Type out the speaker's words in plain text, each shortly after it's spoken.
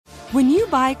When you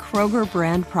buy Kroger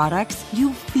brand products,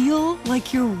 you feel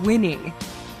like you're winning.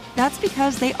 That's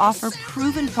because they offer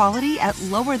proven quality at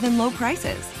lower than low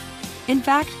prices. In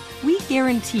fact, we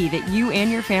guarantee that you and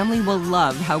your family will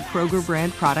love how Kroger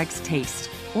brand products taste,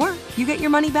 or you get your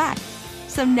money back.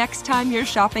 So next time you're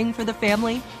shopping for the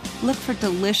family, look for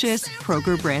delicious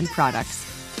Kroger brand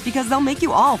products, because they'll make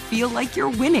you all feel like you're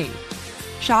winning.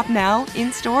 Shop now,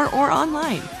 in-store, or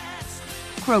online.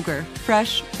 Kroger,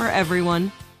 fresh for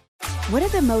everyone. What do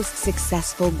the most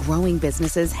successful growing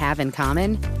businesses have in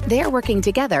common? They're working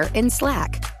together in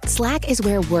Slack. Slack is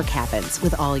where work happens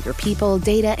with all your people,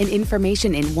 data, and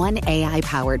information in one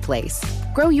AI-powered place.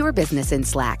 Grow your business in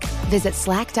Slack. Visit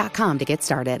slack.com to get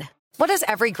started. What does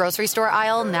every grocery store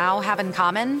aisle now have in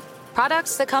common?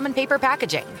 Products that come in paper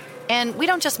packaging. And we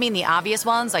don't just mean the obvious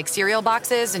ones like cereal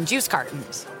boxes and juice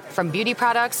cartons. From beauty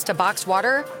products to boxed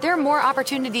water, there are more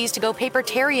opportunities to go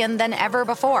papertarian than ever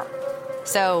before.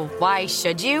 So why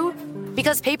should you?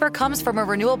 Because paper comes from a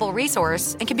renewable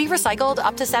resource and can be recycled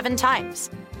up to 7 times.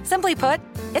 Simply put,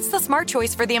 it's the smart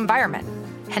choice for the environment.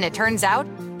 And it turns out,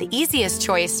 the easiest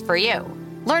choice for you.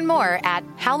 Learn more at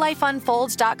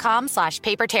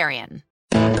howlifeunfolds.com/papertarian.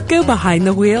 Go behind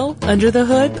the wheel, under the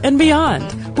hood, and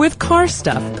beyond with Car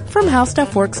Stuff from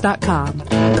HowStuffWorks.com.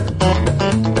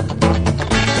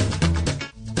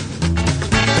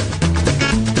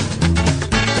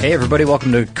 Hey everybody,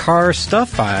 welcome to Car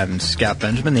Stuff. I'm Scott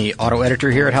Benjamin, the auto editor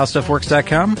here at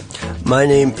HowStuffWorks.com. My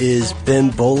name is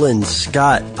Ben Boland.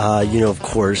 Scott, of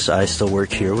course, I still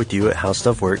work here with you at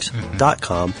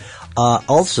HowStuffWorks.com.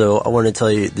 Also, I want to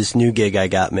tell you this new gig I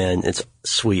got, man. It's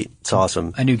sweet. It's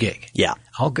awesome. A new gig? Yeah.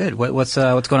 Oh, good. What's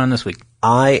going on this week?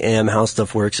 I am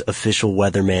HowStuffWorks official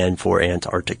weatherman for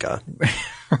Antarctica.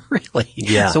 Really?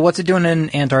 Yeah. So what's it doing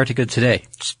in Antarctica today?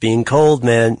 Just being cold,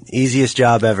 man. Easiest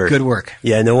job ever. Good work.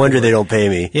 Yeah, no wonder they don't pay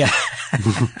me. Yeah.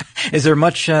 Is there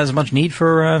much need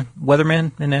for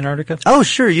weatherman in Antarctica? Oh,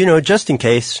 sure. Just in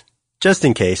case. Just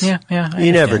in case. Yeah.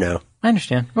 You never know. I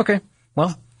understand. Okay.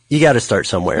 Well, you got to start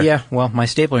somewhere. Yeah. Well, my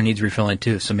stapler needs refilling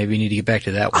too, so maybe we need to get back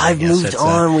to that one. I've moved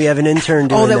on. We have an intern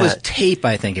doing that. Oh, that was tape.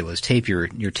 I think it was tape. Your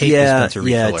tape dispenser refiller.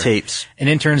 Yeah, tapes. An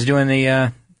intern's doing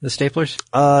the staplers?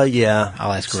 Yeah.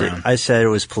 I'll ask around. I said it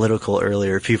was political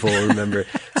earlier. People will remember.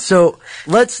 So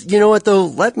you know what though?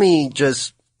 Let me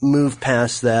just move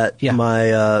past that.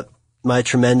 Yeah. My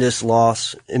tremendous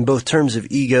loss in both terms of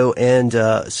ego and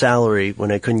salary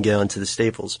when I couldn't get onto the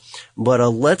staples. But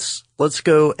let's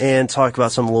go and talk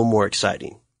about something a little more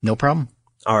exciting. No problem.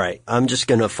 All right. I'm just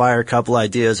going to fire a couple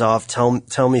ideas off. Tell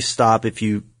me stop if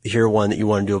you hear one that you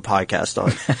want to do a podcast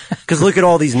on. Cause look at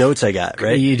all these notes I got,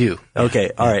 right? You do. Okay.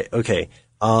 Yeah. All right. Okay.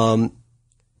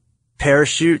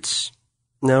 Parachutes.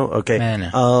 No. Okay.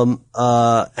 No.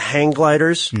 Hang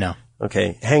gliders. No.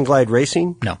 Okay. Hang glide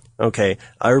racing. No. Okay.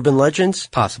 Urban legends.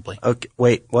 Possibly. Okay.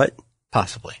 Wait, what?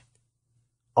 Possibly.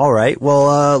 All right.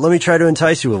 Well, let me try to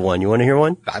entice you with one. You want to hear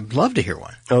one? I'd love to hear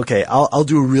one. Okay. I'll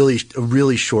do a really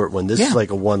short one. This is like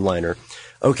a one-liner.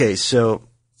 Okay. So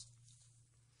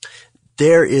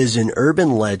there is an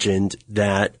urban legend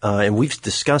that, and we've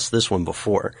discussed this one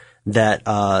before, that,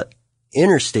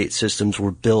 interstate systems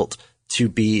were built to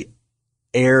be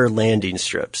air landing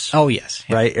strips. Oh, yes.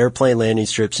 Yeah. Right? Airplane landing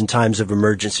strips in times of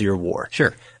emergency or war.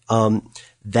 Sure.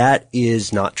 That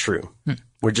is not true.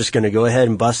 We're just going to go ahead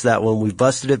and bust that one. We've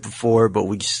busted it before, but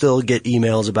we still get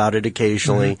emails about it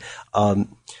occasionally.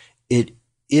 It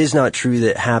is not true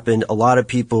that it happened. A lot of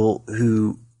people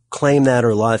who claim that, or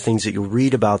a lot of things that you'll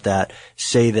read about that,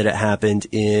 say that it happened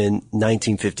in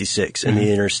 1956 in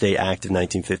the Interstate Act of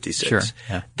 1956. Sure.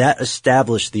 Yeah. That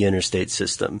established the interstate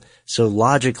system. So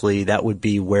logically, that would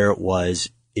be where it was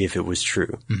if it was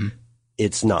true.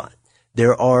 It's not.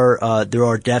 There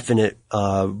are definite,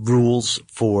 regulations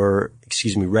for,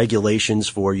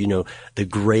 the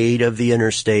grade of the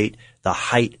interstate, the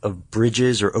height of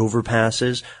bridges or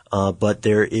overpasses, but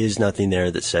there is nothing there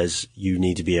that says you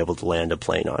need to be able to land a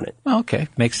plane on it. Okay.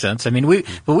 Makes sense. I mean,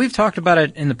 we've talked about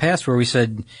it in the past where we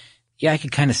said, yeah, I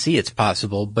could kind of see it's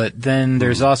possible, but then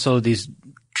there's also these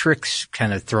tricks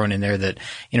kind of thrown in there that,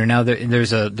 now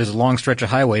there's a long stretch of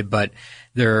highway, but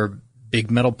there are big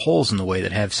metal poles in the way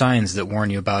that have signs that warn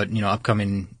you about,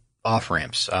 upcoming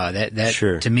off-ramps.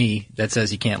 Sure. To me, that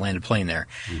says you can't land a plane there.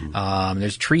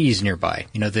 There's trees nearby,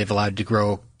 they've allowed to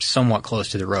grow somewhat close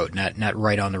to the road, not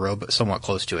right on the road, but somewhat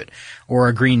close to it. Or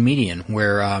a green median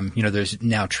where, there's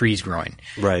now trees growing.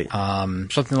 Right.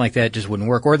 Something like that just wouldn't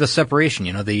work. Or the separation,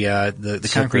 the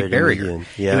concrete barrier.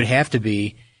 Yeah. It would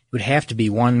have to be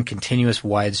one continuous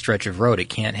wide stretch of road. It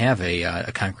can't have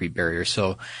a concrete barrier.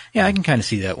 So, yeah, I can kind of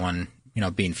see that one,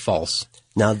 being false.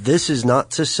 Now, this is not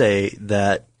to say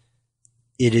that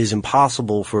it is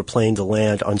impossible for a plane to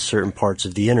land on certain parts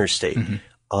of the interstate.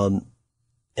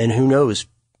 And who knows,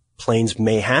 planes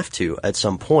may have to at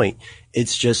some point.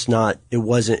 It's just not, it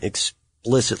wasn't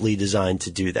explicitly designed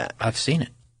to do that. I've seen it.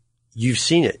 You've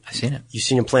seen it? I've seen it. You've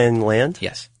seen a plane land?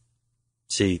 Yes.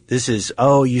 See, this is,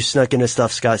 you snuck into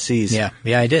stuff Scott sees. Yeah,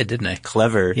 I did, didn't I?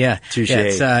 Clever. Yeah. Touche.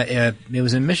 Yeah, it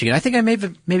was in Michigan. I think I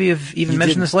maybe have even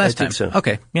mentioned this last time. I think so.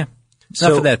 Okay, yeah.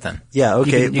 Enough of that then. Yeah,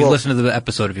 okay. You can listen to the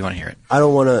episode if you want to hear it. I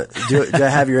don't want to, do I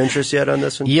have your interest yet on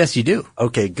this one? Yes, you do.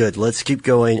 Okay, good. Let's keep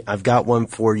going. I've got one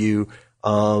for you.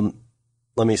 Let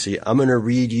me see. I'm going to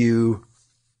read you,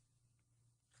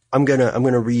 I'm going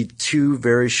to read two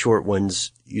very short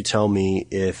ones. You tell me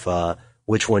if,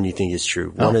 which one you think is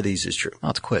true. One of these is true.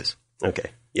 Oh, it's a quiz.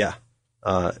 Okay. Yeah.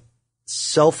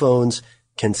 Cell phones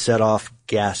can set off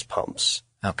gas pumps.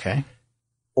 Okay.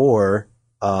 Or,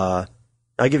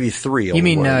 I'll give you three. You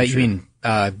mean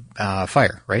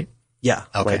fire, right? Yeah.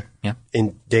 Okay. Like yeah.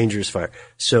 In dangerous fire.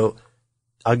 So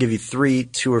I'll give you three,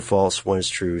 two are false, one is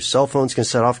true. Cell phones can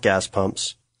set off gas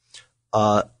pumps.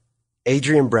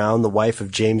 Adrienne Brown, the wife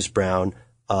of James Brown,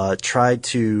 tried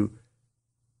to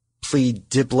plead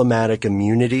diplomatic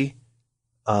immunity,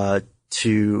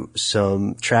 to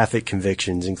some traffic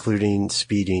convictions, including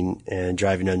speeding and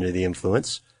driving under the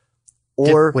influence.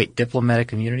 Or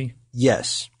diplomatic immunity?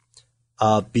 Yes.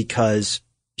 Because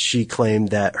she claimed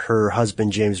that her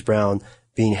husband, James Brown,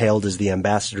 being hailed as the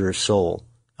ambassador of soul,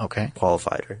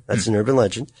 qualified her. That's an urban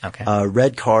legend. Okay.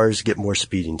 Red cars get more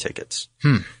speeding tickets.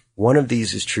 One of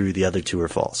these is true. The other two are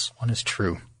false. One is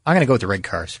true. I'm going to go with the red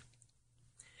cars.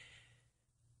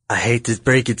 I hate to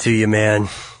break it to you, man.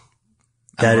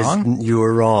 You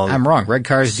are wrong. I'm wrong. Red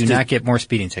cars do not get more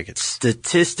speeding tickets.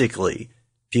 Statistically,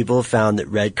 people have found that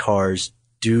red cars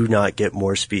do not get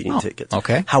more speeding tickets.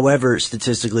 Okay. However,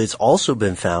 statistically, it's also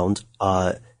been found,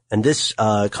 and this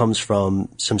comes from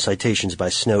some citations by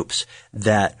Snopes,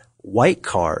 that white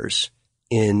cars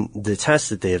in the tests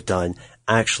that they have done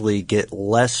actually get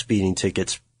less speeding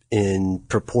tickets in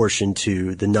proportion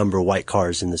to the number of white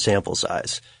cars in the sample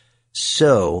size.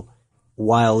 So,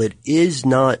 while it is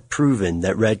not proven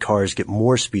that red cars get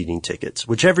more speeding tickets,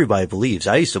 which everybody believes,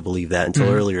 I used to believe that until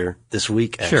earlier this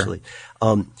week, actually.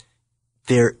 Sure.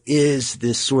 There is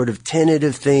this sort of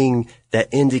tentative thing that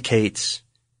indicates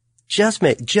just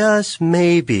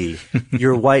maybe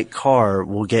your white car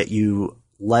will get you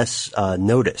less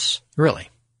notice. Really?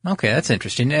 Okay, that's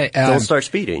interesting. Don't start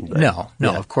speeding. But, no,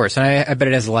 of course. And I bet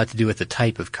it has a lot to do with the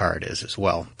type of car it is as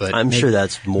well. But I'm sure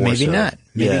that's more maybe so. Not.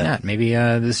 Maybe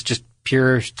this is just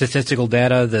pure statistical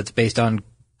data that's based on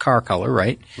car color,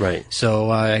 right? Right. So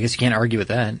I guess you can't argue with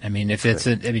that. I mean, if it's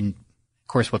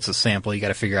of course, what's the sample? You got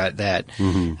to figure out that.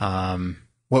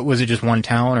 What was it? Just one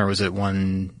town, or was it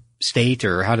one state,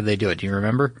 or how did they do it? Do you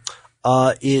remember?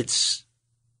 It's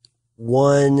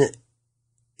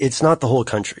not the whole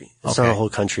country. It's not a whole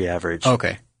country average.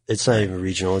 Okay. It's not even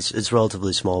regional. It's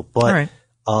relatively small. But, all right.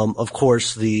 Of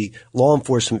course, the law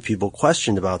enforcement people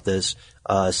questioned about this,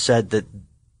 said that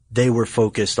they were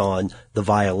focused on the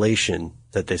violation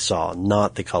that they saw,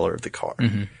 not the color of the car.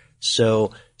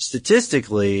 So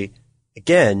statistically,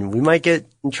 again, we might get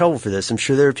in trouble for this. I'm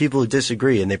sure there are people who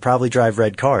disagree, and they probably drive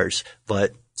red cars,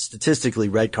 but statistically,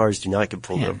 red cars do not get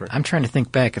pulled over. I'm trying to think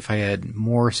back if I had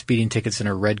more speeding tickets in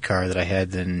a red car that I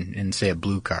had than in, say, a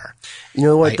blue car. You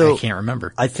know what, though? I can't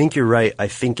remember. I think you're right. I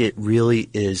think it really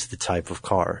is the type of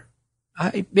car.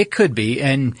 It could be,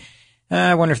 and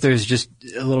I wonder if there's just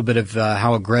a little bit of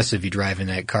how aggressive you drive in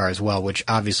that car as well, which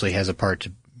obviously has a part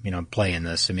to play in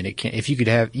this. I mean, you could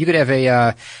have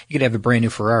a brand new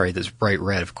Ferrari that's bright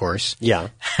red, of course. Yeah.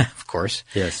 Of course.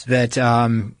 Yes. That,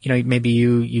 maybe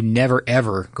you never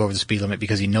ever go over the speed limit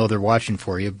because they're watching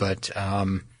for you, but,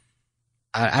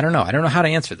 I don't know. I don't know how to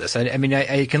answer this. I mean,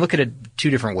 I can look at it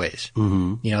two different ways.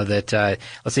 That,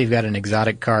 let's say you've got an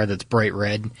exotic car that's bright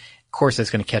red. Of course, that's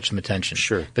going to catch some attention.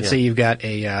 Sure. But say you've got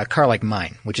a car like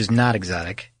mine, which is not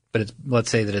exotic, but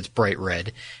let's say that it's bright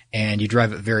red, and you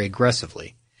drive it very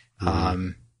aggressively.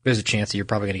 There's a chance that you're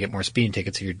probably going to get more speeding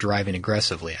tickets if you're driving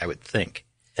aggressively, I would think.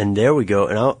 And there we go.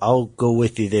 And I'll go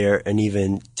with you there and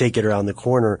even take it around the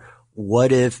corner.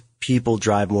 What if people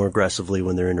drive more aggressively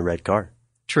when they're in a red car?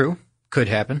 True. Could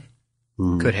happen.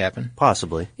 Could happen.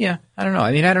 Possibly. Yeah. I don't know.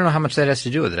 I mean, I don't know how much that has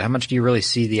to do with it. How much do you really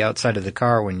see the outside of the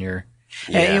car when you're...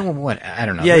 Yeah. What? I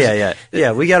don't know.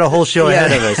 Yeah, we got a whole show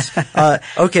ahead of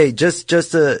us. Okay, just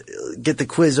to get the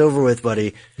quiz over with,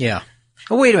 buddy. Yeah.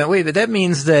 Oh, wait a minute. That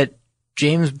means that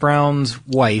James Brown's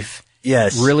wife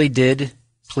really did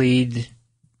plead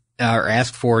or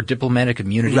ask for diplomatic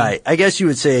immunity. Right. I guess you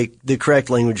would say the correct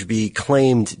language would be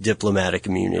claimed diplomatic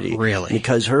immunity. Really?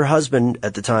 Because her husband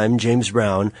at the time, James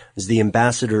Brown, was the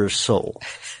ambassador of Seoul.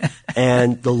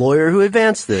 And the lawyer who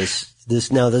advanced this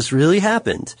really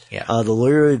happened. Yeah. The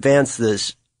lawyer who advanced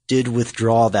this did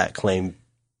withdraw that claim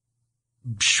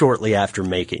shortly after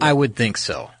making it. I would think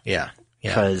so. Yeah.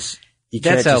 Because you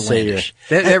can't That's just outlandish.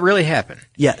 say That really happened.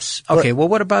 yes. Okay. Well,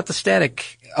 what about the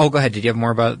static? Oh, go ahead. Did you have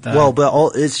more about that? Well,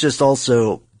 but it's just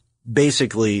also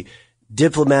basically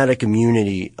diplomatic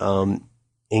immunity,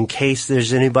 in case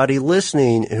there's anybody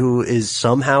listening who is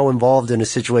somehow involved in a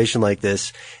situation like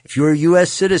this. If you're a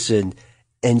U.S. citizen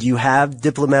and you have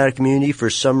diplomatic immunity for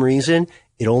some reason,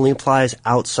 it only applies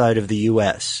outside of the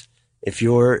U.S. If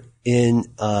you're in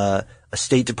a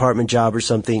State Department job or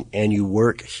something and you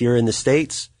work here in the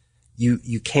States,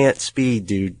 you can't speed,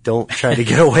 dude. Don't try to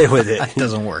get away with it. It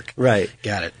doesn't work. Right.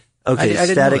 Got it. Okay. I didn't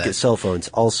know Static that. at cell phones,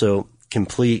 also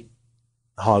complete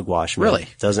hogwash. Man. Really?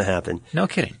 Doesn't happen. No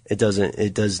kidding. It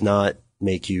does not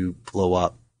make you blow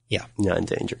up. Yeah. You're not in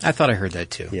danger. I thought I heard that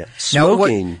too. Yeah. Now,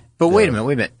 Smoking. but wait a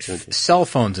minute. Cell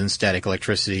phones and static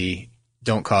electricity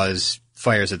don't cause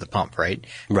fires at the pump, right?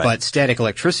 Right. But static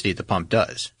electricity at the pump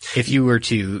does. If you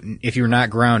were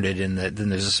not grounded and then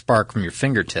there's a spark from your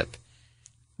fingertip,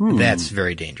 that's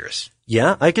very dangerous.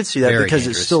 Yeah, I could see that Very because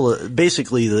dangerous. it's still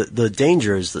basically the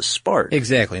danger is the spark.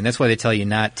 Exactly. And that's why they tell you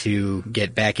not to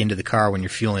get back into the car when you're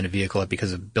fueling a vehicle up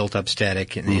because of built up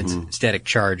static and it's static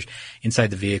charge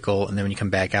inside the vehicle. And then when you come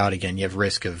back out again, you have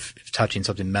risk of touching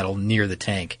something metal near the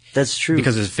tank. That's true.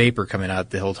 Because there's vapor coming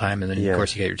out the whole time. And then of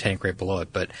course you got your tank right below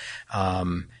it. But,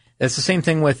 that's the same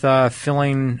thing with,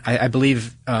 filling, I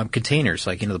believe, containers,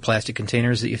 like, the plastic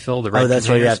containers that you fill, the red that's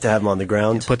why you containers. have to have them on the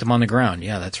ground. Put them on the ground.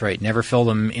 Yeah, that's right. Never fill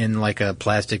them in like a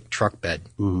plastic truck bed.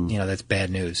 That's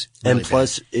bad news. Really And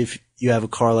plus, if you have a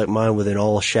car like mine with an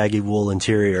all shaggy wool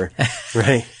interior,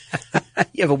 right? bad.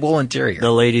 You have a wool interior.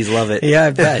 The ladies love it. Yeah,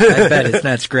 I bet it's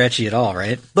not scratchy at all,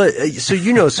 right? But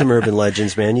so some urban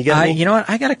legends, man. You got any? You know what?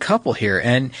 I got a couple here,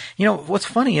 and what's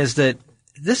funny is that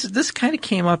this kind of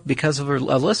came up because of a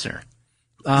listener.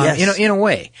 Yes. In a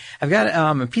way, I've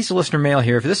got a piece of listener mail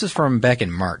here. This is from back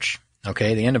in March.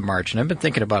 Okay, the end of March, and I've been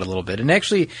thinking about it a little bit. And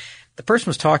actually, the person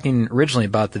was talking originally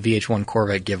about the VH1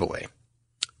 Corvette giveaway,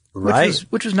 Right.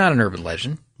 which was not an urban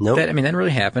legend. Nope. That really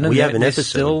happened. And We have an they episode.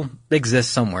 still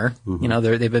exist somewhere.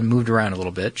 They've been moved around a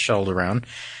little bit, shuttled around.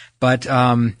 But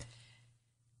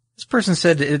this person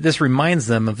said this reminds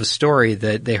them of a story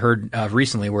that they heard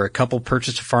recently where a couple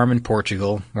purchased a farm in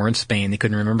Portugal or in Spain. They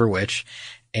couldn't remember which.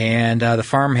 And the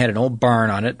farm had an old barn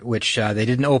on it, which they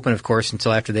didn't open, of course,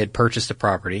 until after they had purchased the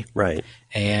property. Right.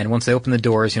 And once they opened the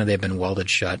doors, they've been welded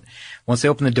shut. Once they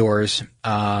opened the doors,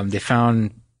 they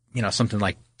found, something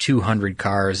like 200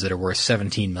 cars that are worth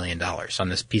 $17 million on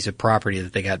this piece of property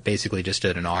that they got basically just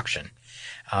at an auction.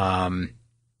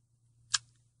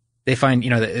 They find,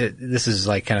 this is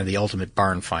like kind of the ultimate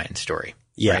barn find story.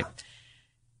 Yeah. Right?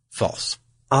 False.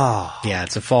 Oh, Yeah,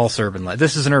 it's a false urban legend.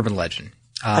 This is an urban legend.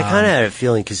 I kind of had a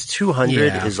feeling because 200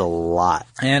 yeah. is a lot.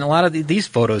 And a lot of these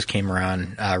photos came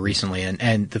around recently.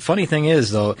 And the funny thing is,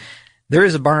 though, there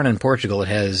is a barn in Portugal that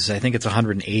has, I think it's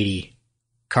 180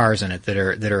 cars in it that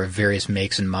are of various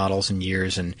makes and models and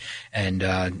years and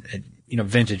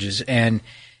vintages. And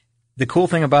the cool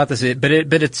thing about this,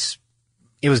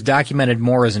 it was documented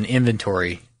more as an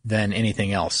inventory than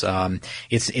anything else.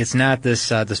 It's not this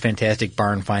fantastic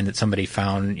barn find that somebody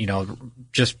found,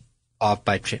 just off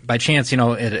by chance,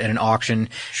 at an auction.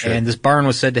 Sure. And this barn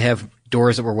was said to have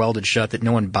doors that were welded shut that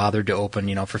no one bothered to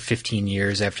open, for 15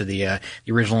 years after the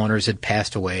original owners had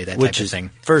passed away, that Which type of is,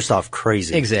 thing. first off,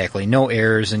 crazy. Exactly. No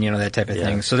heirs and, that type of Yeah.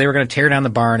 thing. So they were going to tear down the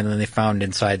barn, and then they found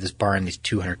inside this barn these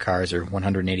 200 cars or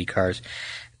 180 cars.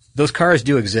 Those cars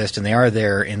do exist, and they are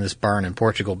there in this barn in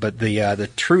Portugal. But the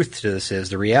truth to this is,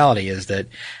 the reality is that,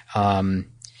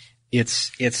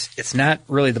 it's not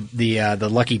really the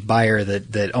lucky buyer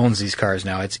that owns these cars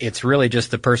now. It's really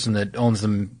just the person that owns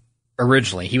them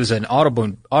originally. He was an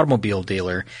automobile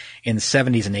dealer in the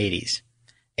 70s and 80s.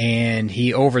 And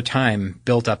he over time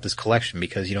built up this collection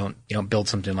because you don't build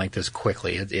something like this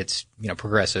quickly. It's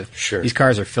progressive. Sure. These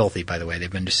cars are filthy, by the way. They've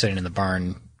been just sitting in the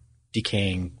barn,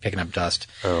 decaying, picking up dust.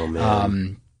 Oh,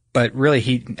 man. But really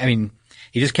he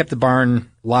just kept the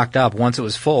barn locked up. Once it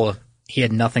was full, he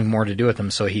had nothing more to do with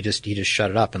them, so he just shut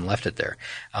it up and left it there.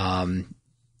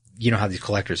 You know how these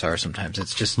collectors are sometimes.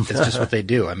 It's just what they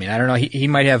do. I don't know. He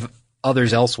might have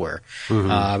others elsewhere.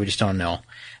 Mm-hmm. We just don't know.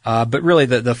 But really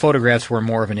the photographs were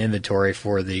more of an inventory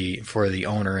for the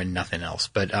owner and nothing else.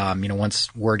 But,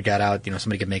 once word got out,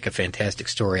 somebody could make a fantastic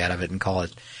story out of it and call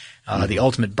it, the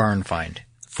ultimate barn find.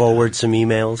 Forward some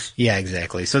emails. Yeah,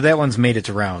 exactly. So that one's made its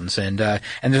rounds, and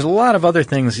there's a lot of other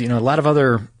things, a lot of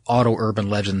other auto urban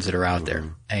legends that are out there,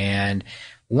 and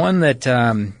one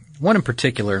in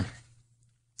particular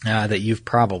that you've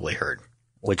probably heard.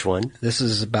 Which one? This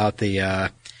is about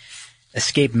the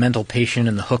escaped mental patient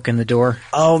and the hook in the door.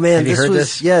 Oh man, have you heard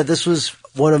this? Yeah, this was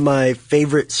one of my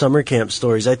favorite summer camp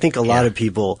stories. I think a lot of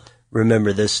people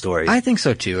remember this story. I think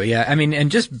so too. Yeah, I mean,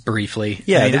 and just briefly.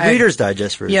 Yeah, I mean, the Reader's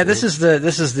Digest version. Yeah, this is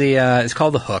the it's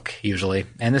called The Hook usually,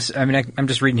 and this. I mean, I'm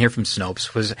just reading here from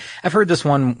Snopes. I've heard this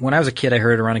one when I was a kid. I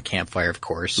heard it around a campfire, of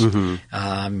course. And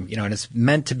it's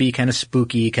meant to be kind of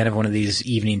spooky, kind of one of these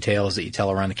evening tales that you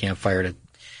tell around the campfire to,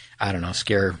 I don't know,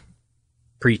 scare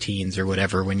preteens or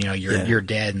whatever when you're a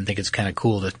dad and think it's kind of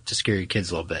cool to scare your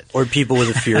kids a little bit, or people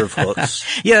with a fear of hooks.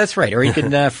 Yeah, that's right. Or you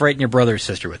can frighten your brother or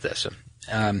sister with this.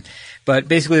 But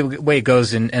basically the way it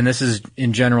goes, and this is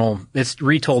in general, it's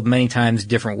retold many times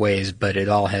different ways, but it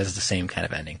all has the same kind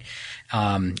of ending.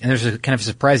 And there's a kind of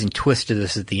surprising twist to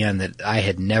this at the end that I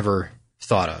had never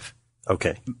thought of.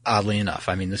 Okay. Oddly enough.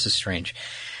 I mean, this is strange.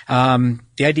 The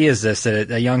idea is this,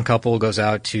 that a young couple goes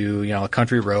out to, a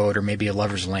country road or maybe a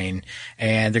lover's lane,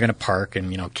 and they're going to park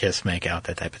and, kiss, make out,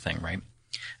 that type of thing, right?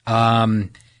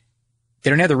 They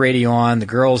don't have the radio on. The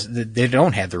girls, they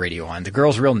don't have the radio on. The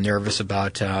girl's real nervous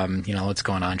about, what's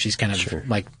going on. She's kind of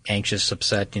like anxious,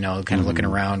 upset, kind of looking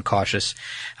around, cautious.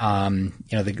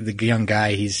 The young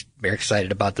guy, he's very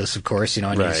excited about this, of course,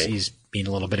 and he's being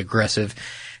a little bit aggressive.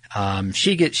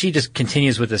 She just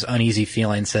continues with this uneasy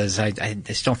feeling, says, I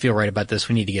just don't feel right about this.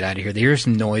 We need to get out of here. They hear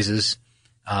some noises.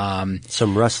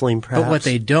 Some rustling, perhaps. But what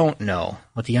they don't know,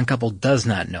 what the young couple does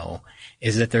not know,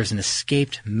 is that there's an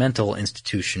escaped mental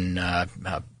institution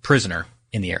prisoner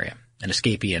in the area, an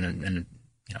escapee, and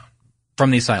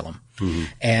from the asylum,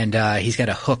 and he's got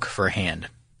a hook for a hand,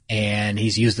 and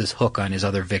he's used this hook on his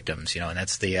other victims, and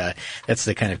that's the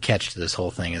kind of catch to this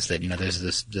whole thing, is that there's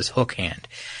this hook hand.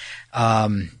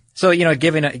 So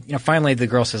finally the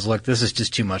girl says, "Look, this is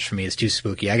just too much for me. It's too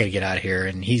spooky. I got to get out of here."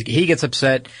 And he gets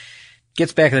upset.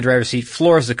 Gets back in the driver's seat,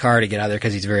 floors the car to get out of there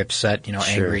because he's very upset,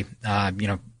 angry,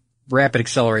 rapid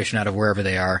acceleration out of wherever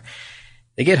they are.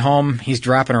 They get home. He's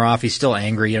dropping her off. He's still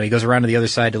angry. He goes around to the other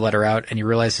side to let her out, and he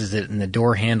realizes that in the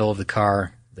door handle of the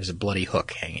car, there's a bloody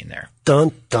hook hanging there.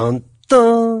 Dun, dun,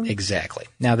 dun. Exactly.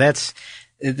 Now there's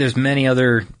many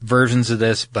other versions of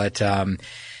this, but,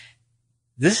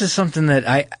 this is something that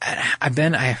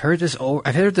I've heard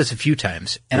this a few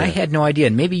times, and I had no idea,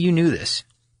 and maybe you knew this.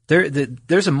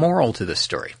 There's a moral to this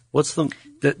story. What's the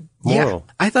moral?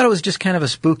 Yeah, I thought it was just kind of a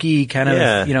spooky kind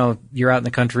of, you're out in the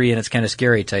country and it's kind of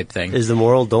scary type thing. Is the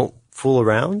moral don't fool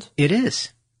around? It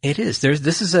is.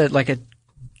 This is a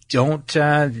don't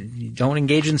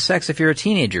engage in sex if you're a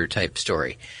teenager type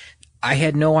story. I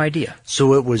had no idea.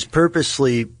 So it was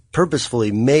purposefully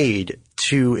made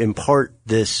to impart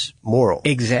this moral.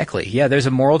 Exactly. Yeah, there's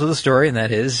a moral to the story, and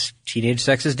that is teenage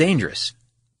sex is dangerous.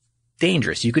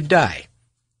 Dangerous. You could die.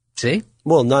 See?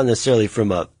 Well, not necessarily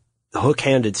from a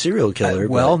hook-handed serial killer.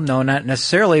 No, not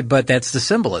necessarily, but that's the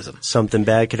symbolism. Something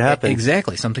bad could happen.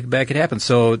 Exactly. Something bad could happen.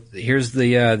 So here's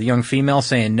the young female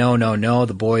saying no, no, no.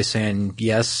 The boy saying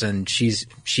yes, and she's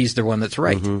the one that's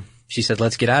right. Mm-hmm. She said,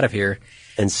 let's get out of here.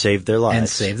 And save their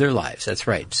lives. That's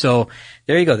right. So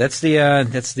there you go. That's the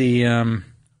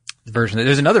version.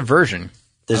 There's another version.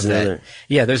 There's another. That.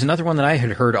 Yeah, there's another one that I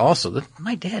had heard also.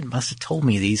 My dad must have told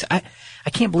me these. I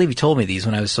can't believe he told me these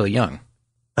when I was so young.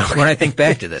 Okay. When I think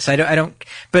back to this, I don't.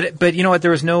 But you know what?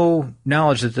 There was no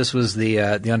knowledge that this was the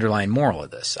underlying moral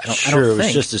of this. I don't think. It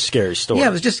was just a scary story. Yeah,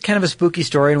 it was just kind of a spooky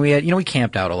story, and we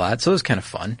camped out a lot, so it was kind of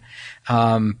fun.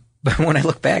 But when I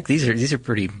look back, these are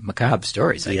pretty macabre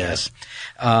stories, I guess.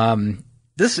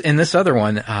 This other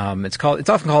one, it's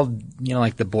often called,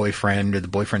 like the boyfriend or the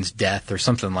boyfriend's death or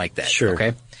something like that. Sure.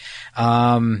 Okay.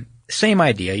 Same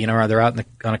idea, they're out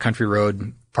on a country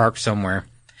road, parked somewhere.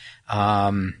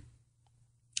 Whatever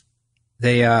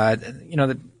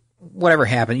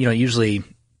happened, usually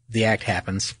the act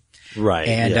happens. Right.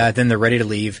 And, then they're ready to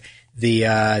leave.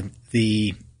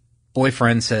 The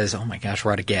boyfriend says, "Oh my gosh,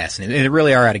 we're out of gas," and they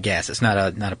really are out of gas. It's not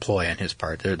a ploy on his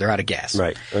part. They're out of gas.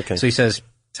 Right. Okay. So he says,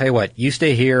 "Tell you what, you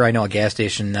stay here. I know a gas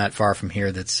station not far from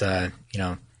here that's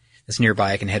that's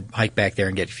nearby. I can hike back there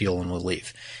and get fuel, and we'll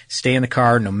leave. Stay in the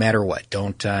car no matter what.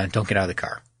 Don't get out of the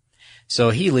car." So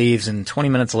he leaves, and 20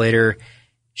 minutes later,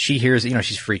 she hears,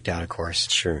 she's freaked out, of course.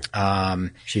 Sure.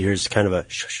 She hears kind of a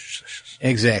shh, shh, shh, shh.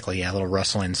 Exactly, yeah, a little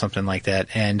rustling, something like that.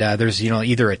 And there's,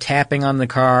 either a tapping on the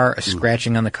car, a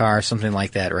scratching on the car, something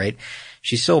like that, right?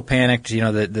 She's so panicked,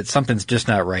 that something's just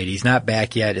not right. He's not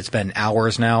back yet. It's been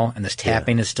hours now, and this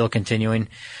tapping is still continuing.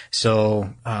 So,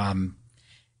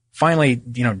 finally,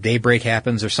 daybreak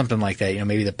happens or something like that.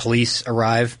 Maybe the police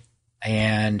arrive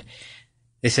and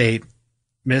they say,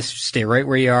 "Miss, stay right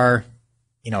where you are.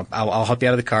 I'll help you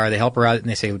out of the car." They help her out and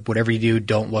they say, "Whatever you do,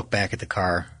 don't look back at the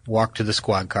car. Walk to the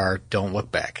squad car. Don't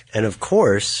look back." And of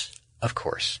course.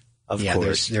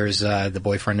 There's the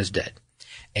boyfriend is dead.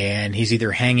 And he's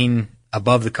either hanging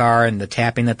above the car and the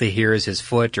tapping that they hear is his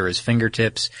foot or his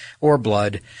fingertips or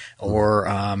blood, or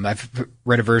I've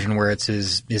read a version where it's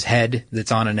his head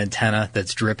that's on an antenna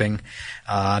that's dripping.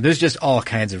 There's just all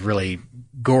kinds of really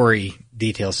gory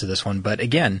details to this one. But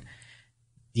again,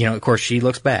 of course she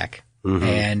looks back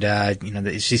and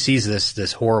she sees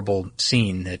this horrible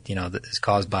scene that that is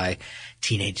caused by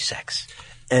teenage sex.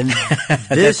 And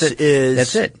that's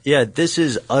it. Yeah, this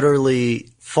is utterly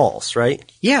false, right?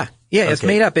 Yeah, it's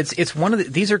made up. It's one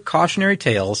of these are cautionary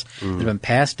tales that have been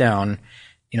passed down,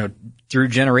 through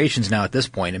generations now at this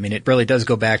point. I mean, it really does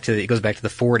go back to the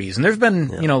 40s. And there's been,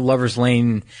 Lover's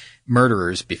Lane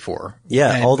murderers before.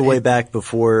 Yeah, all the way back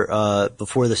before the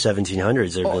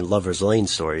 1700s, there have been Lover's Lane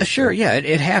stories. Sure, yeah,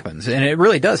 it happens. And it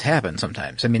really does happen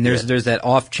sometimes. I mean, there's that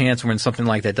off chance when something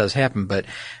like that does happen, but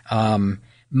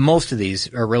most of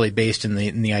these are really based in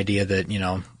the idea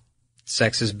that,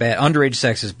 sex is bad, underage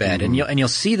sex is bad. And you'll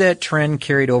see that trend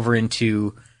carried over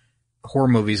into horror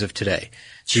movies of today.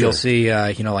 So you'll see,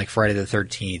 like Friday the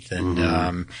 13th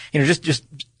and, just,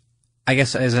 I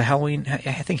guess as a Halloween, I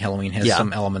think Halloween has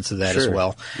some elements of that as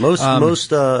well.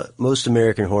 Most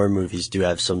American horror movies do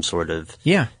have some sort of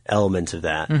element of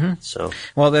that. So,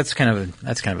 well, that's kind of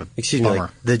a bummer.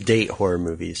 Like the date horror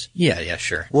movies. Yeah,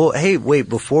 sure. Well, hey, wait,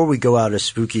 before we go out of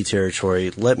spooky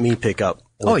territory, let me pick up.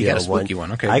 You got a spooky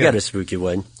one. Okay. I got a spooky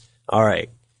one. All right.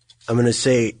 I'm going to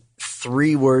say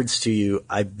 3 words to you.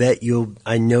 I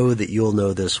know that you'll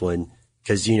know this one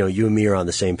because, you and me are on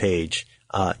the same page.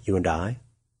 You and I.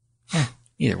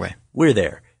 Either way. We're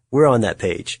there. We're on that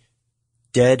page.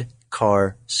 Dead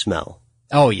car smell.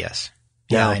 Oh, yes.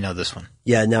 Yeah, now, I know this one.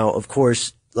 Yeah. Now, of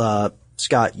course,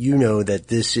 Scott, you know that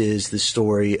this is the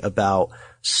story about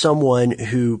someone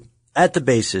who, at the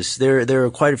basis, there are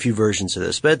quite a few versions of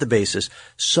this, but at the basis,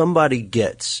 somebody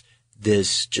gets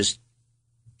this just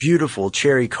beautiful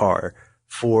cherry car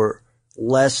for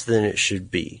less than it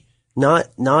should be. Not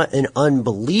an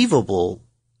unbelievable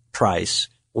price,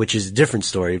 which is a different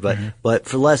story, but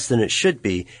for less than it should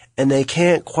be. And they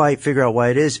can't quite figure out why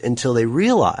it is until they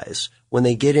realize when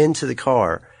they get into the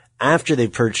car after they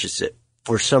purchase it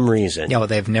for some reason. Yeah, well,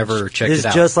 they've never checked it out.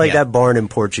 It's just like that barn in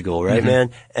Portugal, right, man?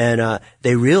 And,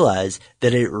 they realize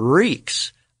that it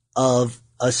reeks of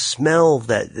a smell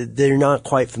that they're not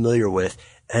quite familiar with.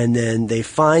 And then they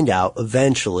find out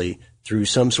eventually through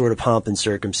some sort of pomp and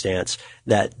circumstance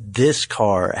that this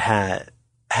car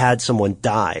had someone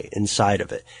die inside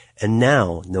of it. And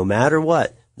now, no matter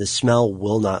what, the smell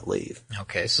will not leave.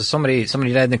 Okay, so somebody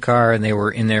died in the car and they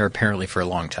were in there apparently for a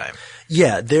long time.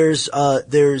 Yeah, there's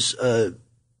a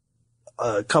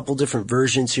couple different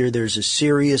versions here. There's a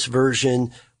serious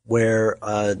version where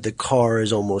the car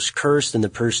is almost cursed and the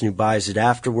person who buys it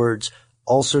afterwards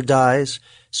also dies.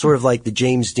 Sort of like the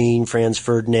James Dean, Franz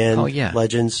Ferdinand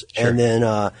legends. Sure.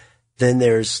 And then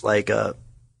there's like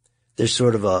there's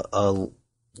sort of a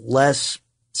less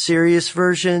serious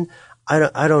version.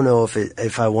 I don't know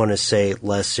if I want to say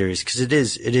less serious because it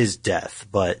is death,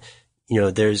 but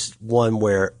there's one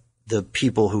where the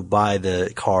people who buy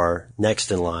the car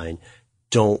next in line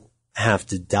don't have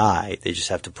to die. They just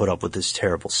have to put up with this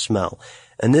terrible smell.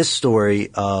 And this story,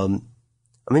 I'm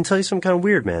going to tell you something kind of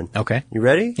weird, man. Okay. You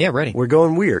ready? Yeah, ready. We're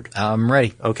going weird. I'm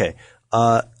ready. Okay.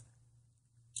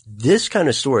 This kind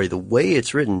of story, the way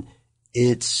it's written,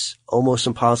 it's almost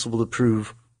impossible to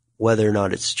prove whether or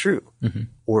not it's true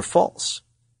or false.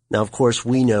 Now, of course,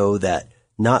 we know that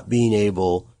not being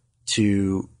able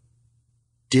to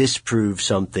disprove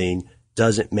something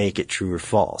doesn't make it true or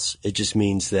false. It just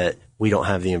means that we don't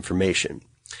have the information.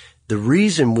 The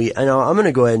reason I'm going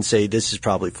to go ahead and say this is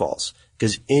probably false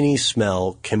because any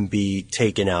smell can be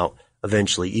taken out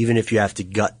eventually, even if you have to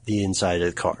gut the inside of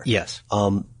the car. Yes.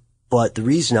 But the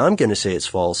reason I'm going to say it's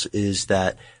false is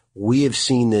that we have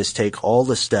seen this take all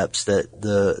the steps that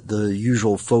the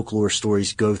usual folklore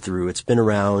stories go through. It's been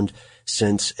around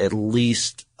since at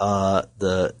least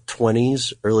the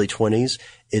 20s, early 20s.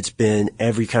 It's been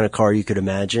every kind of car you could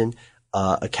imagine,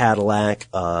 a Cadillac,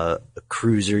 a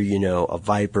Cruiser, a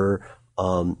Viper,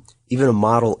 even a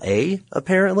Model A,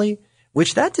 apparently,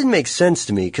 which that didn't make sense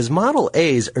to me because Model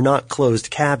A's are not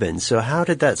closed cabins. So how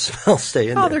did that smell stay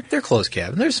in there? Oh, they're closed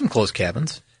cabins. There's some closed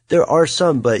cabins. There are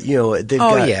some, but they've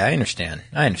got. Oh yeah, I understand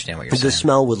what you're saying. The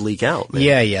smell would leak out, man.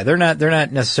 Yeah. They're not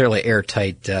necessarily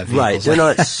airtight vehicles. Right. They're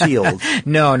not sealed.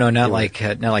 No, not like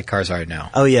cars are now.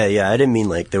 Oh yeah. I didn't mean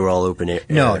like they were all open air.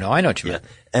 No, I know what you meant.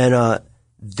 And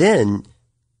then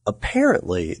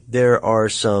apparently there are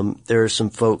some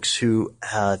folks who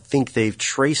think they've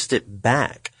traced it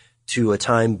back to a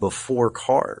time before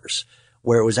cars,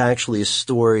 where it was actually a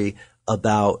story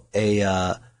about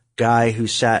a guy who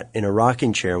sat in a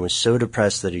rocking chair and was so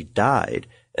depressed that he died,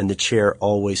 and the chair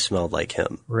always smelled like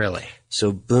him. Really?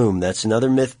 So boom, that's another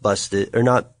myth busted, or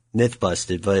not myth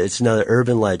busted, but it's another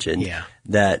urban legend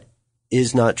that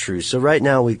is not true. So right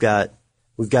now we've got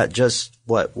just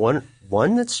one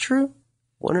that's true?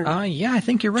 One or yeah, I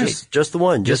think you're right. Just the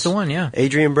one. Just the one, yeah.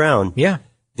 Adrian Brown. Yeah.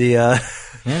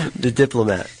 The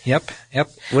diplomat. Yep.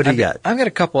 What do you got? I've got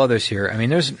a couple others here. I mean,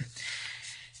 there's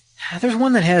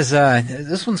one that has,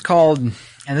 this one's called, and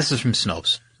this is from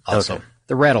Snopes also,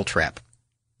 the Rattle Trap.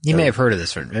 You may have heard of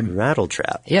this one. Rattle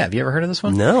Trap. Yeah. Have you ever heard of this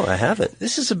one? No, I haven't.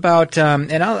 This is about,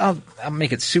 and I'll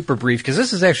make it super brief because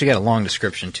this has actually got a long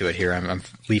description to it here. I'm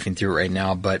leafing through it right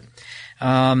now, but,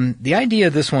 the idea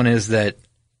of this one is that,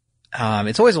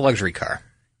 it's always a luxury car.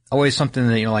 Always something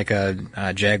that, like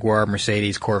a Jaguar,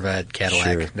 Mercedes, Corvette, Cadillac.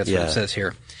 Sure. That's what it says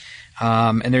here.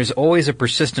 And there's always a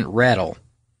persistent rattle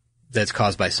that's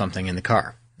caused by something in the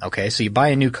car. Okay, so you buy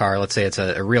a new car, let's say it's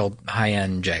a real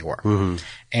high-end Jaguar,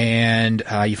 and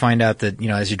you find out that,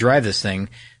 as you drive this thing,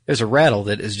 there's a rattle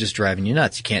that is just driving you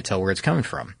nuts. You can't tell where it's coming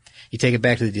from. You take it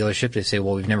back to the dealership, they say,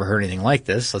 well, we've never heard anything like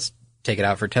this. Let's take it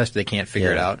out for a test. They can't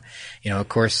figure it out. Of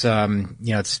course,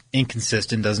 it's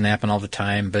inconsistent, doesn't happen all the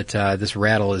time, but this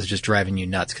rattle is just driving you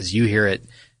nuts because you hear it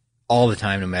all the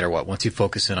time no matter what, once you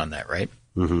focus in on that, right?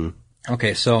 Mm-hmm.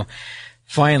 Okay, so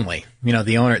finally,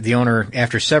 the owner,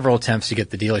 after several attempts to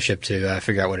get the dealership to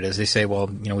figure out what it is, they say, well,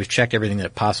 we've checked everything that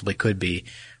it possibly could be.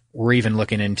 We're even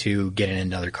looking into getting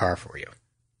another car for you.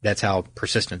 That's how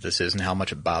persistent this is and how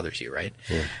much it bothers you, right?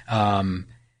 Yeah.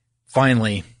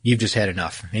 Finally, you've just had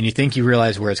enough, and you think you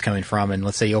realize where it's coming from, and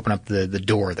let's say you open up the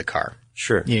door of the car.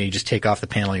 Sure. You just take off the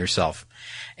panel yourself,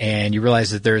 and you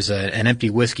realize that there's an empty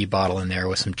whiskey bottle in there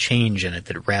with some change in it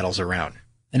that rattles around.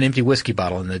 An empty whiskey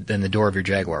bottle in the door of your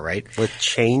Jaguar, right? With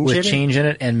change in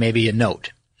it and maybe a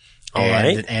note. All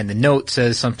right. And the note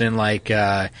says something like,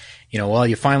 well,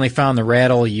 you finally found the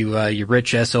rattle, you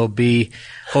rich SOB.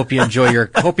 Hope you enjoy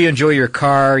your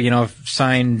car,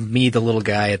 sign me, the little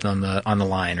guy on the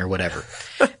line or whatever.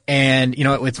 And,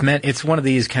 it's one of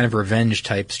these kind of revenge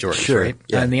type stories, right?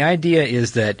 Yeah. And the idea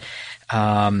is that,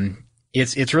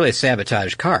 it's really a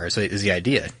sabotage car, is the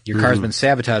idea. Your car's been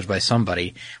sabotaged by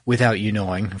somebody without you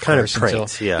knowing. Kind of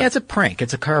pranked, yeah, it's a prank.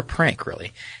 It's a car prank,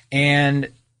 really.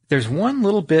 And there's one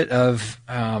little bit of,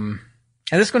 and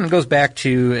this one goes back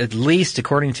to at least,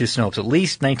 according to Snopes, at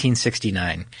least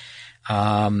 1969.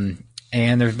 And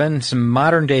there's been some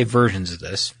modern day versions of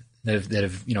this that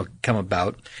have come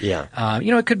about. Yeah.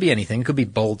 It could be anything. It could be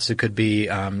bolts. It could be,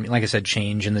 like I said,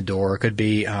 change in the door. It could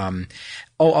be,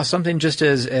 something just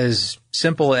as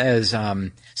simple as,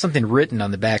 something written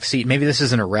on the back seat. Maybe this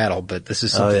isn't a rattle, but this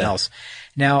is something else.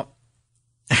 Now,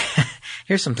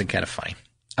 here's something kind of funny.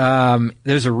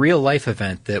 There's a real life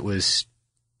event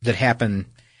that happened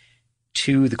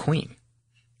to the Queen,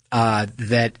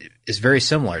 that is very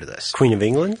similar to this. Queen of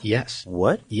England? Yes.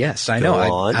 What? Yes, I know.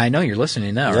 I know you're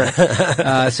listening now. Right?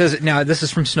 It says, now this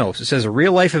is from Snopes. It says a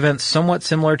real life event somewhat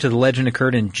similar to the legend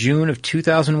occurred in June of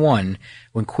 2001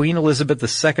 when Queen Elizabeth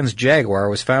II's Jaguar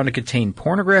was found to contain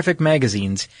pornographic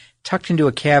magazines tucked into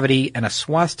a cavity and a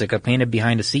swastika painted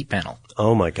behind a seat panel.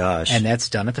 Oh my gosh. And that's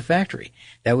done at the factory.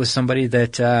 That was somebody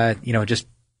that, just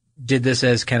did this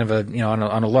as kind of a,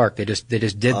 on a lark. They just did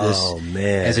this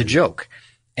as a joke.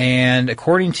 And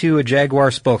according to a Jaguar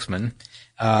spokesman,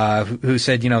 who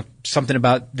said, something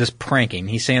about this pranking,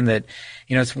 he's saying that,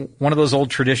 it's one of those old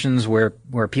traditions where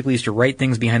people used to write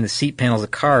things behind the seat panels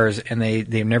of cars and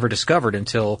they've never discovered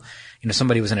until,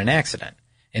 somebody was in an accident.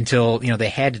 Until, they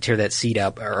had to tear that seat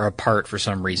up or apart for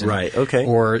some reason. Right. Okay.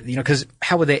 Or, cause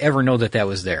how would they ever know that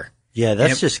was there? Yeah,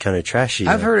 that's just kind of trashy.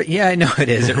 I've heard it. Yeah, I know it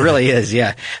is. It really is.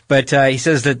 Yeah. But, he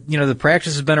says that, the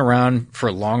practice has been around for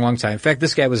a long, long time. In fact,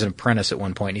 this guy was an apprentice at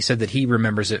one point. And he said that he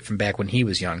remembers it from back when he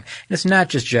was young. And it's not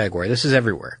just Jaguar. This is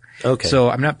everywhere. Okay. So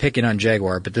I'm not picking on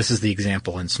Jaguar, but this is the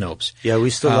example in Snopes. Yeah, we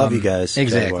still love you guys.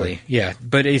 Exactly. Jaguar. Yeah.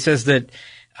 But he says that,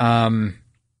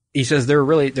 he says there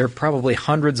are probably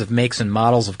hundreds of makes and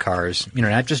models of cars,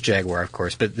 not just Jaguar, of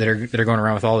course, but that are going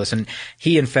around with all this. And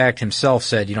he, in fact, himself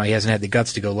said, he hasn't had the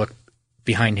guts to go look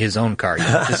behind his own car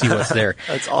to see what's there.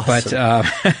 That's awesome.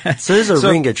 But, so there's a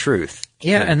ring of truth.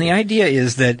 Yeah, and the idea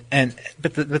is that,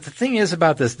 but the thing is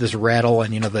about this rattle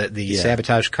and, the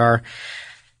sabotage car,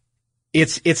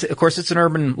 it's, of course, it's an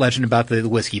urban legend about the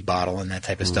whiskey bottle and that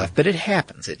type of stuff, but it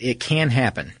happens. It can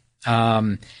happen.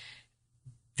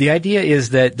 The idea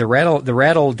is that the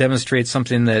rattle demonstrates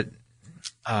something that,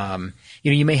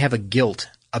 you may have a guilt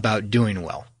about doing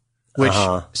well, which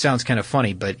sounds kind of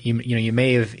funny, but you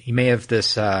may have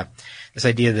this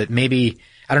idea that maybe,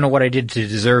 I don't know what I did to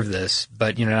deserve this,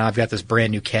 but now I've got this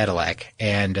brand new Cadillac,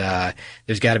 and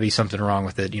there's got to be something wrong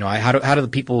with it. How do the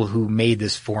people who made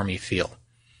this for me feel?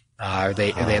 Are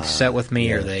they upset with me?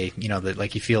 Yeah. Are they that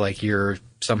like you feel like you're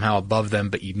somehow above them,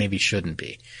 but you maybe shouldn't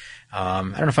be? I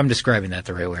don't know if I'm describing that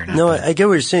the right way or not. No, I get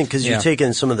what you're saying, because you're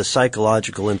taking some of the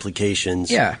psychological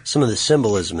implications, some of the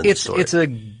symbolism in the story. It's a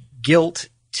guilt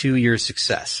to your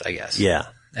success, I guess. Yeah.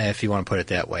 If you want to put it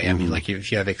that way. I mean, like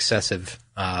if you have excessive,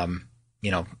 I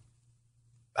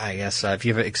guess if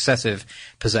you have excessive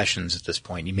possessions at this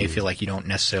point, you may feel like you don't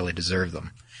necessarily deserve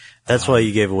them. That's why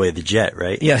you gave away the jet,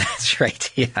 right? Yeah, that's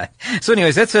right. Yeah. So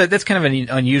anyways, that's kind of an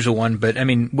unusual one, but I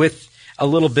mean, with a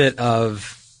little bit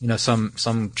of,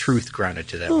 some truth grounded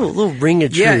to that. A little ring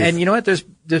of truth. Yeah, and you know what? There's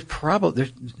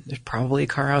probably a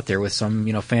car out there with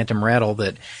some, phantom rattle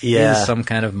that is some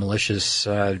kind of malicious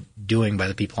doing by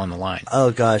the people on the line.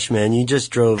 Oh gosh, man, you just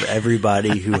drove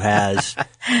everybody who has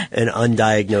an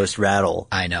undiagnosed rattle.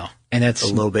 I know. And that's a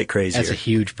little bit crazier. That's a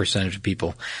huge percentage of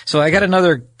people. So I got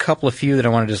another couple of few that I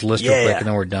want to just list real quick and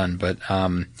then we're done. But,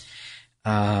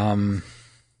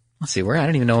 let's see, I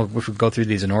don't even know if we go through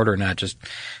these in order or not. Just,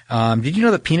 did you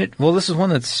know that this is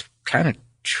one that's kind of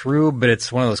true, but it's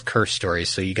one of those curse stories.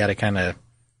 So you got to kind of.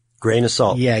 Grain of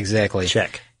salt. Yeah, exactly.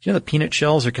 Check. Do you know that peanut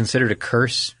shells are considered a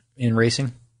curse in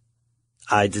racing?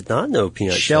 I did not know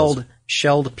peanut shells.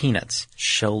 Shelled peanuts.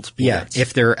 Shelled peanuts. Yeah,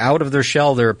 if they're out of their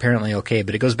shell, they're apparently okay.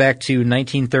 But it goes back to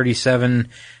 1937.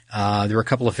 There were a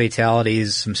couple of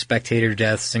fatalities, some spectator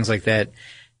deaths, things like that.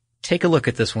 Take a look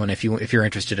at this one if you're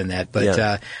interested in that.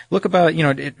 But look about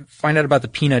find out about the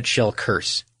peanut shell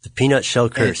curse. The peanut shell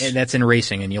curse. And that's in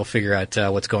racing, and you'll figure out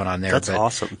what's going on there. That's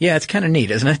awesome. Yeah, it's kind of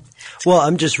neat, isn't it? Well,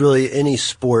 I'm just really any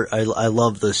sport. I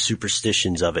love the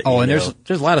superstitions of it. Oh, and there's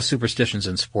a lot of superstitions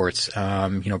in sports.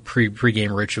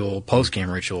 Pre-game ritual, post-game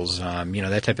rituals,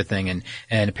 that type of thing.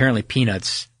 And apparently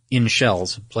peanuts in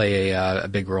shells play a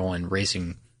big role in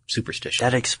racing superstition.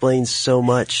 That explains so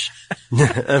much.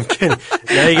 I'm kidding.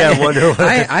 Now you gotta wonder what.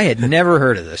 I had never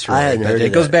heard of this, really. I hadn't heard of that.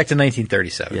 It goes back to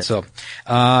 1937. Yeah. So,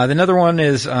 another one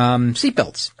is,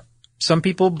 seatbelts. Some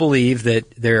people believe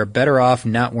that they're better off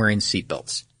not wearing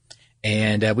seatbelts.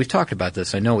 And, we've talked about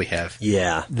this. I know we have.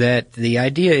 Yeah. That the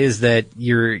idea is that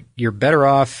you're better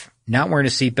off not wearing a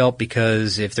seatbelt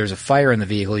because if there's a fire in the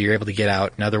vehicle, you're able to get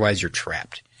out, and otherwise you're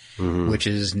trapped, which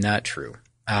is not true.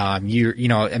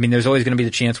 There's always going to be the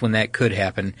chance when that could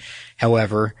happen.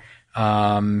 However, the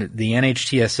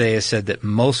NHTSA has said that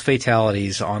most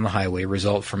fatalities on the highway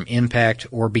result from impact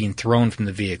or being thrown from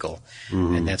the vehicle.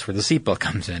 And that's where the seatbelt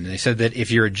comes in. And they said that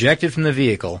if you're ejected from the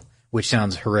vehicle, which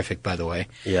sounds horrific, by the way.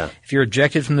 Yeah. If you're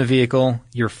ejected from the vehicle,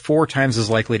 you're 4 times as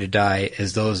likely to die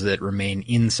as those that remain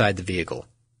inside the vehicle.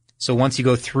 So once you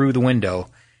go through the window,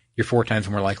 you're 4 times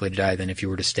more likely to die than if you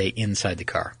were to stay inside the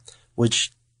car.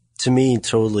 Which, to me,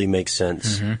 totally makes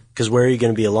sense. Because where are you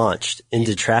going to be launched?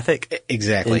 Into traffic?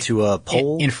 Exactly. Into a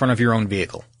pole? In front of your own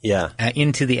vehicle. Yeah.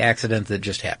 Into the accident that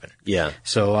just happened. Yeah.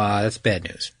 So, that's bad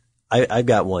news. I've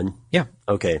got one. Yeah.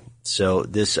 Okay. So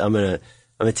this, I'm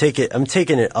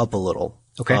taking it up a little.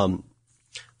 Okay. All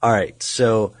right.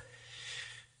 So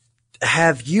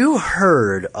have you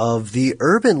heard of the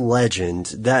urban legend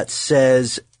that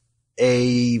says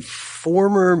a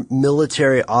former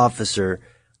military officer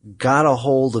got a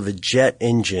hold of a jet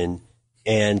engine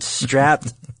and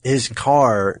strapped it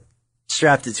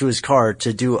to his car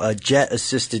to do a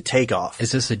jet-assisted takeoff?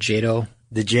 Is this a JATO?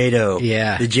 The JATO.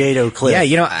 Yeah. The JATO clip.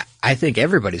 Yeah, I think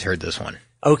everybody's heard this one.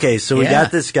 Okay, so we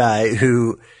got this guy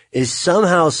who is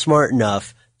somehow smart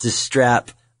enough to strap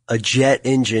a jet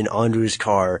engine onto his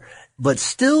car, but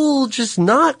still just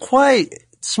not quite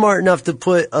smart enough to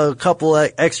put a couple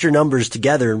of extra numbers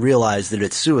together and realize that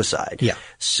it's suicide. Yeah.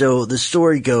 So the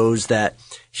story goes that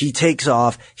he takes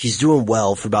off, he's doing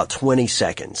well for about 20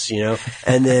 seconds,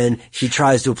 and then he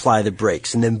tries to apply the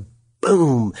brakes, and then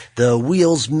boom, the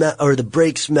wheels the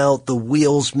brakes melt, the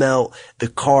wheels melt, the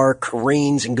car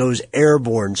careens and goes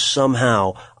airborne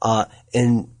somehow,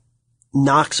 and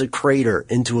knocks a crater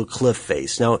into a cliff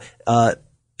face. Now,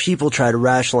 people try to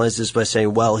rationalize this by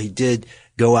saying, well, he did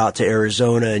go out to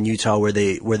Arizona and Utah where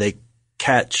they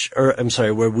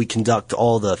where we conduct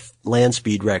all the land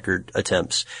speed record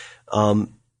attempts.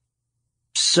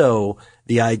 So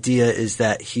the idea is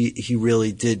that he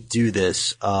really did do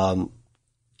this.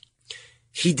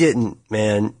 He didn't,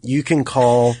 man. You can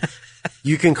call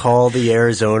the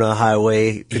Arizona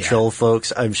Highway Patrol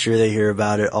folks. I'm sure they hear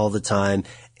about it all the time.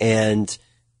 And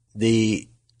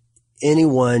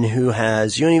anyone who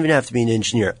has, you don't even have to be an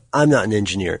engineer. I'm not an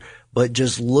engineer, but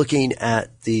just looking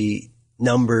at the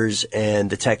numbers and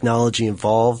the technology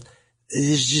involved,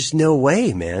 there's just no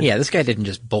way, man. Yeah, this guy didn't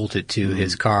just bolt it to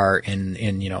his car in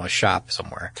a shop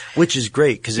somewhere. Which is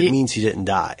great because it means he didn't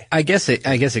die. I guess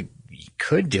it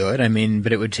could do it. I mean,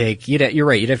 but it would take, you're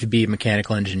right. You'd have to be a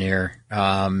mechanical engineer.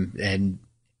 And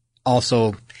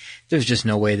also there's just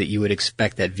no way that you would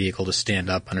expect that vehicle to stand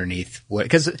up underneath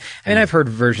because I've heard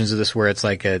versions of this where it's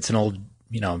like it's an old,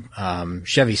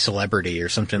 Chevy Celebrity or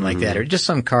something like that, or just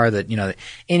some car that,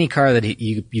 any car that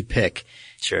you pick.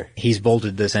 Sure. He's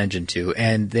bolted this engine to.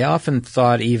 And they often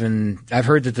thought I've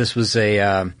heard that this was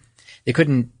they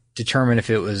couldn't determine if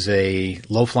it was a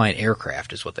low-flying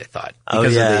aircraft is what they thought.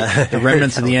 Because of the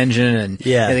remnants of the engine and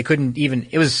they couldn't even,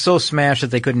 it was so smashed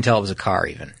that they couldn't tell it was a car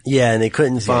even. Yeah, and they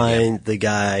couldn't find the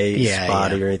guy's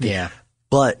body or anything. Yeah.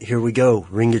 But here we go,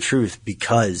 ring of truth,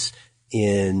 because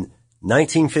in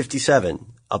 1957,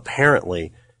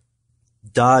 apparently,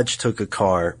 Dodge took a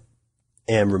car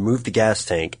and removed the gas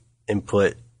tank and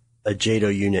put a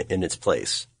JATO unit in its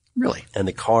place. Really? And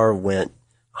the car went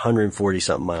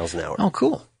 140-something miles an hour. Oh,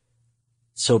 cool.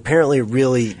 So apparently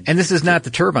really... And this is not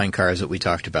the turbine cars that we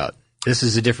talked about. This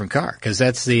is a different car because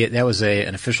that was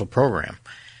an official program.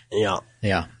 Yeah.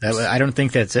 Yeah. I don't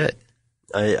think that's it.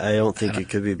 I don't think it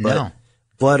could be. But, no.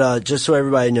 But just so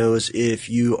everybody knows, if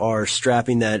you are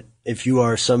if you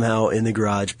are somehow in the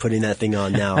garage putting that thing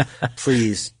on now,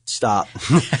 please stop.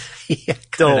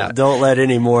 Don't let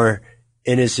any more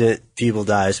innocent people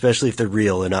die, especially if they're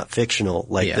real and not fictional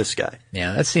like this guy.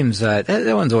 Yeah, that seems that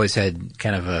one's always had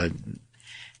kind of a,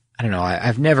 I don't know,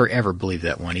 I've never ever believed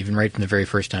that one, even right from the very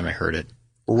first time I heard it.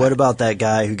 Well, what about that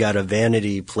guy who got a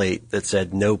vanity plate that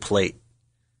said no plate?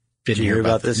 Did you hear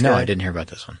about this guy? No, I didn't hear about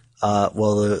this one.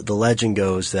 Well, the legend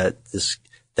goes that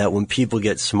when people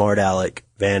get smart aleck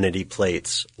vanity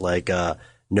plates, like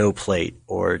no plate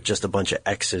or just a bunch of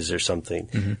X's or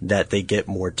something, that they get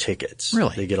more tickets.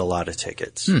 Really? They get a lot of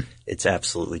tickets. It's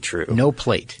absolutely true. No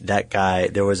plate.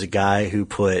 There was a guy who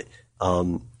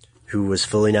who was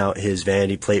filling out his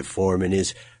vanity plate form, and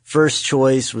his first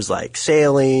choice was like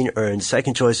sailing, or his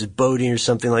second choice was boating or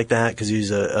something like that because he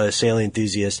was a sailing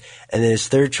enthusiast. And then his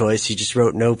third choice, he just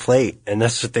wrote no plate, and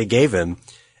that's what they gave him.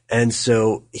 And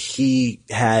so he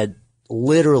had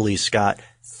literally, Scott,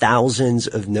 thousands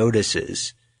of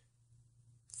notices.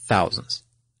 Thousands,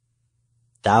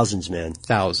 man.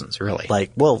 Thousands, really?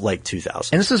 Like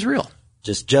 2,000. And this is real.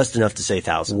 Just enough to say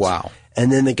thousands. Wow. And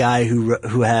then the guy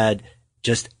who had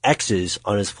just X's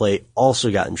on his plate also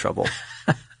got in trouble.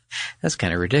 That's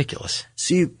kind of ridiculous.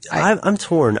 See, I'm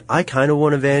torn. I kind of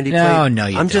want a vanity plate. No,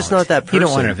 you I'm don't. just not that person. You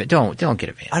don't want don't get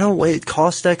a vanity. I don't wait. It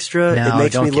costs extra. No, it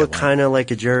makes don't me get look one. kind of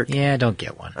like a jerk. Yeah, don't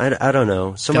get one. I don't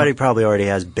know. Somebody probably already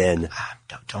has Ben.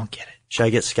 Don't get it. Should I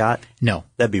get Scott? No.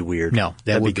 That'd be weird. No,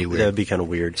 that would be weird. That'd be kind of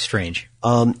weird. Strange.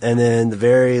 And then the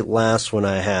very last one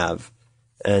I have,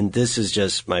 and this is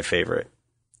just my favorite.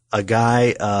 A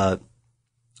guy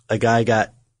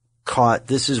got caught.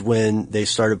 This is when they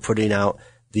started putting out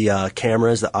the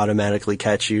cameras that automatically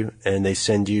catch you and they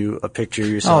send you a picture of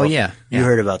yourself. Oh, yeah. You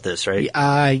heard about this, right?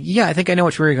 Yeah, I think I know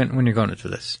when you're going into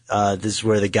this. This is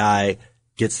where the guy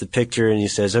gets the picture and he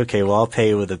says, okay, well, I'll pay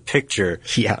you with a picture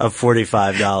of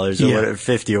 $45 or whatever,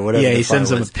 50 or whatever. Yeah, he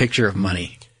sends them a picture of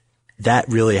money. That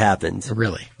really happened.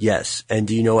 Really? Yes. And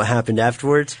do you know what happened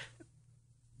afterwards?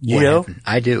 What happened?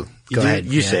 I do. Go ahead.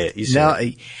 You say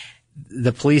it.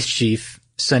 The police chief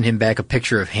sent him back a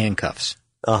picture of handcuffs.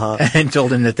 And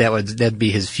told him that'd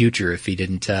be his future if he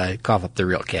didn't cough up the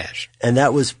real cash. And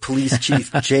that was Police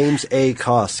Chief James A.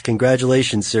 Cost.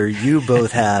 Congratulations, sir. You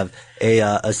both have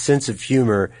a sense of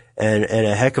humor and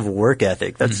a heck of a work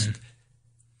ethic. That's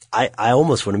I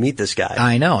almost want to meet this guy.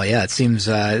 I know. Yeah, it seems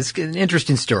it's an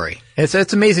interesting story.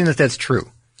 It's amazing that that's true.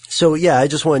 So yeah, I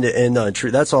just wanted to end on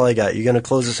true. That's all I got. You going to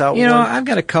close us out? You know, I've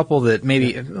got a couple that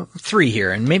maybe three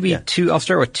here, and maybe two. I'll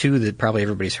start with two that probably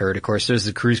everybody's heard. Of course, there's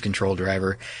the cruise control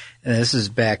driver. And this is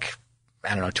back,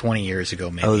 20 years ago,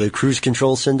 maybe. Oh, the cruise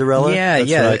control Cinderella? Yeah, that's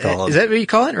what I call him. Is that what you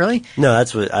call it? Really? No,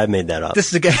 that's what I made that up. This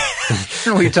is a guy. I don't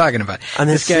know what you're talking about. I'm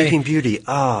in Sleeping Beauty.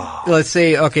 Oh. Let's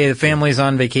say, okay, the family's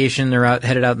on vacation. They're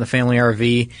headed out in the family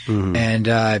RV, and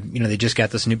they just got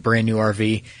this brand new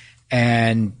RV,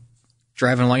 and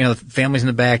driving along, the family's in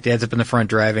the back, dad's up in the front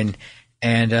driving,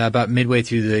 And about midway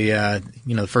through the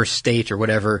the first state or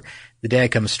whatever, the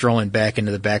dad comes strolling back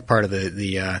into the back part of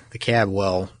the cab.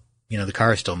 Well, the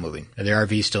car is still moving, or the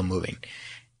RV is still moving.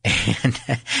 And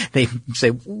they say,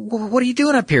 what are you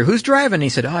doing up here? Who's driving? And he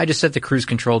said, I just set the cruise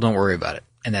control. Don't worry about it.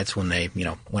 And that's when they,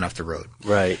 went off the road.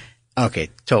 Right. Okay.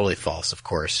 Totally false, of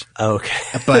course.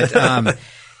 Okay. But,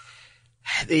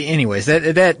 anyways,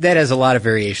 that has a lot of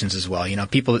variations as well.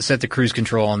 People that set the cruise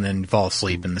control and then fall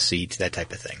asleep in the seat, that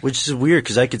type of thing. Which is weird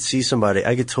because I could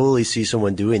totally see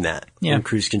someone doing that when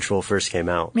cruise control first came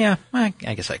out. Yeah, I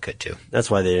guess I could too.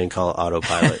 That's why they didn't call it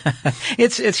autopilot.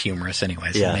 It's humorous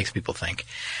anyways. Yeah. It makes people think.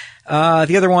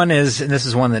 The other one is, and this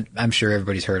is one that I'm sure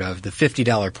everybody's heard of, the $50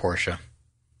 Porsche.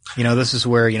 This is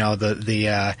where,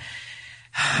 the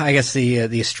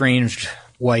estranged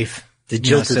wife, the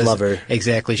jilted lover.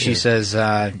 Exactly. She says,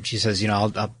 I'm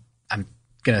going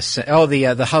to say,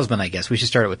 the husband, I guess. We should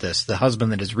start with this. The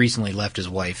husband that has recently left his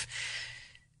wife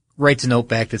writes a note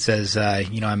back that says,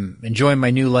 I'm enjoying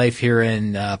my new life here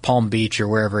in Palm Beach or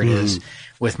wherever it is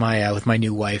with my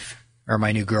new wife or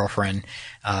my new girlfriend.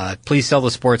 Please sell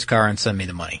the sports car and send me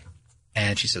the money.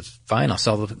 And she says, fine, I'll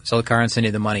sell the car and send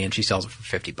you the money. And she sells it for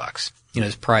 $50.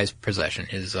 His prized possession,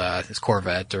 his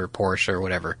Corvette or Porsche or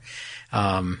whatever.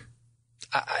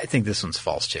 I think this one's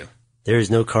false too. There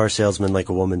is no car salesman like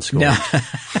a woman scorned. No.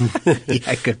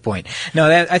 Yeah, good point.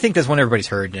 No, I think that's one everybody's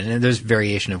heard, and there's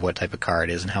variation of what type of car it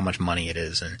is and how much money it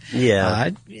is, and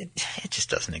it just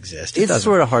doesn't exist. It's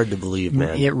sort of hard to believe,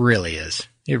 man. It really is.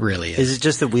 It really is. Is it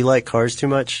just that we like cars too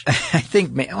much? I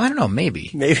think. I don't know. Maybe.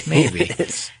 It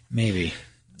is. Maybe.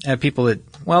 People that,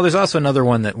 there's also another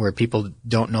one where people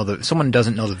don't know someone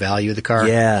doesn't know the value of the car.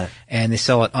 Yeah. And they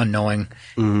sell it unknowing.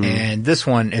 Mm-hmm. And this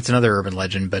one, it's another urban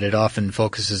legend, but it often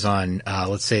focuses on,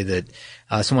 let's say that,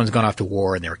 someone's gone off to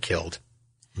war and they were killed.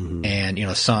 Mm-hmm.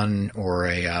 And, son or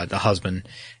the husband,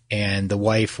 and the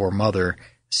wife or mother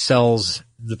sells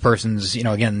the person's,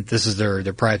 again, this is their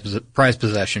prized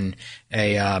possession.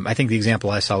 I think the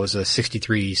example I saw was a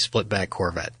 63 splitback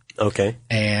Corvette. Okay.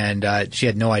 And she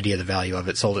had no idea the value of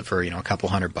it, sold it for, a couple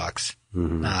 $100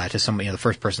 to somebody, the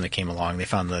first person that came along. They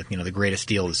found the greatest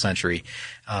deal of the century.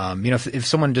 If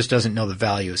someone just doesn't know the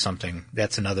value of something,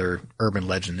 that's another urban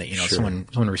legend that, sure.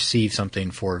 someone received something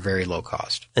for a very low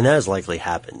cost. And that has likely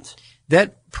happened.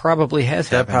 That probably has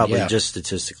happened. Just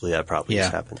statistically, that probably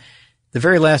has happened. The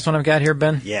very last one I've got here,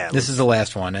 Ben. Yeah. This is the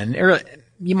last one. And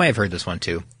you might have heard this one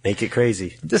too. Make it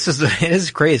crazy. It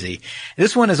is crazy.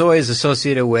 This one is always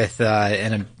associated with,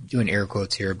 and I'm doing air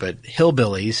quotes here, but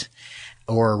hillbillies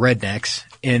or rednecks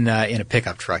in a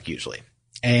pickup truck usually.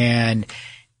 And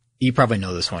you probably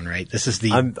know this one, right? This is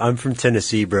I'm from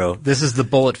Tennessee, bro. This is the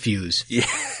bullet fuse. Yeah.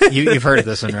 You've heard of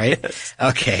this one, right? Yes.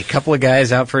 Okay. A couple of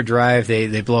guys out for a drive.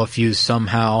 They blow a fuse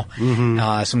somehow.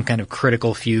 Mm-hmm. Some kind of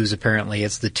critical fuse, apparently.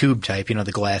 It's the tube type,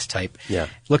 the glass type. Yeah.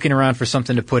 Looking around for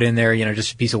something to put in there,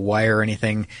 just a piece of wire or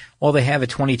anything. Well, they have a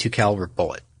 .22 caliber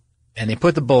bullet. And they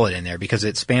put the bullet in there because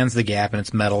it spans the gap and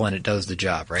it's metal and it does the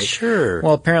job, right? Sure.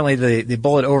 Well, apparently the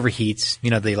bullet overheats.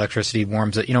 The electricity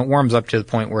warms it, warms up to the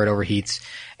point where it overheats.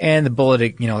 And the bullet,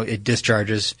 it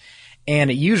discharges.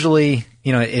 And it usually,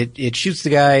 it shoots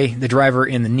the driver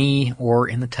in the knee or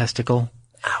in the testicle.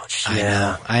 Ouch.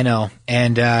 Yeah. I know.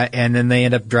 And then they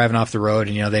end up driving off the road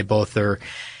and, they both are,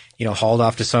 hauled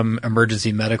off to some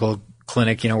emergency medical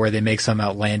clinic, where they make some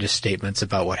outlandish statements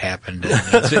about what happened. And,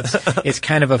 it's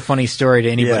kind of a funny story to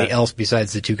anybody else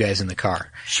besides the two guys in the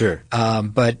car. Sure.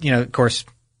 But, of course,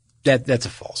 that's a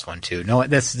false one too. No,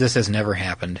 this has never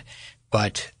happened.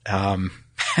 But,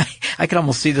 I could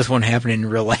almost see this one happening in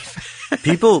real life.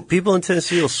 People in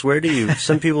Tennessee will swear to you.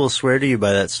 Some people will swear to you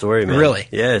by that story, man. Really?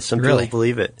 Yeah, some people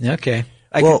believe it. Okay.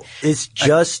 It's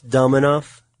just dumb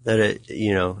enough that it,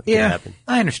 it can happen.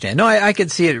 I understand. No, I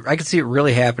could see it. I could see it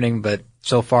really happening, but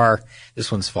so far,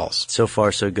 this one's false. So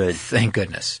far, so good. Thank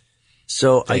goodness.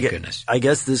 So I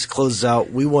guess this closes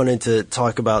out. We wanted to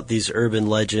talk about these urban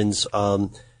legends.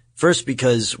 First,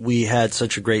 because we had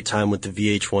such a great time with the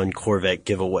VH1 Corvette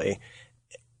giveaway.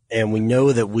 And we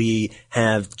know that we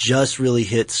have just really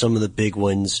hit some of the big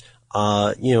ones.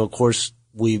 Of course,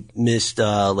 we missed,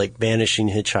 like Vanishing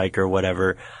Hitchhiker or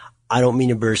whatever. I don't mean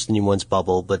to burst anyone's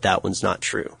bubble, but that one's not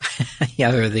true.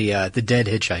 Yeah, or the dead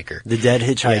hitchhiker. The dead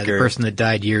hitchhiker. Yeah, the person that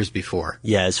died years before.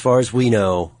 Yeah, as far as we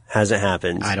know, hasn't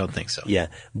happened. I don't think so. Yeah.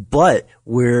 But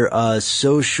we're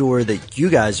so sure that you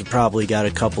guys have probably got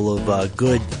a couple of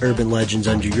good urban legends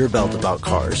under your belt about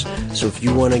cars. So if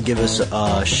you want to give us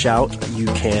a shout, you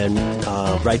can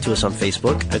write to us on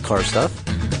Facebook at Car Stuff.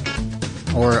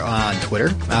 or on Twitter.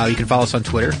 You can follow us on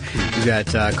Twitter. We've got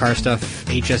Car Stuff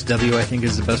HSW, I think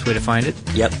is the best way to find it.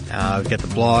 Yep. We've got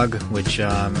the blog, which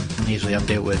usually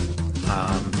update with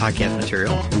podcast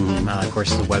material. Of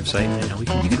course, the website.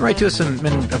 You can write to us in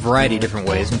a variety of different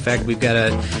ways. In fact, we've got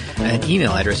an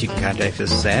email address you can contact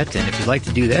us at, and if you'd like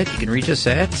to do that, you can reach us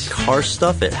at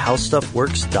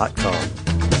carstuff@howstuffworks.com.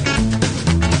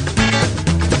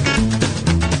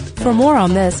 For more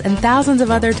on this and thousands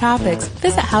of other topics,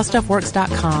 visit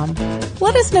howstuffworks.com.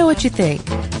 Let us know what you think.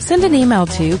 Send an email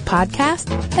to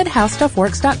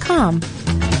podcast@howstuffworks.com.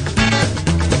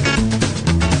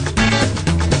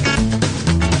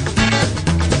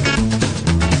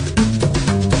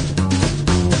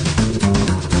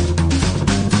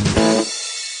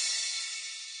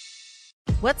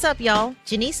 What's up, y'all?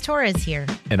 Janice Torres here.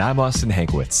 And I'm Austin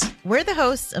Hankwitz. We're the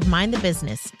hosts of Mind the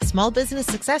Business, Small Business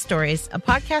Success Stories, a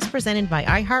podcast presented by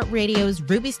iHeartRadio's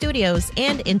Ruby Studios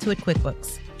and Intuit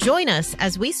QuickBooks. Join us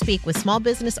as we speak with small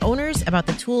business owners about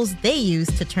the tools they use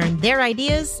to turn their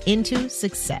ideas into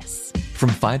success. From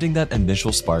finding that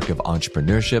initial spark of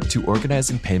entrepreneurship to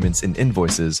organizing payments and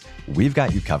invoices, we've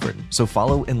got you covered. So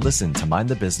follow and listen to Mind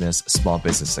the Business, Small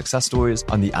Business Success Stories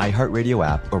on the iHeartRadio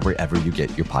app or wherever you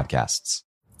get your podcasts.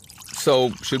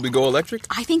 So, should we go electric?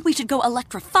 I think we should go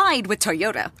electrified with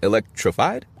Toyota.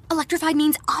 Electrified? Electrified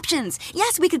means options.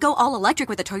 Yes, we could go all electric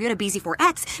with the Toyota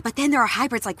BZ4X, but then there are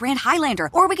hybrids like Grand Highlander,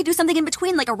 or we could do something in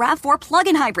between like a RAV4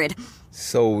 plug-in hybrid.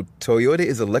 So, Toyota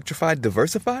is electrified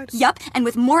diversified? Yup, and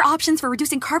with more options for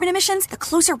reducing carbon emissions, the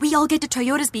closer we all get to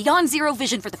Toyota's Beyond Zero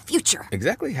vision for the future.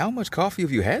 Exactly how much coffee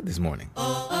have you had this morning?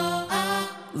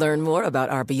 Learn more about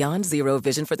our Beyond Zero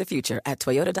vision for the future at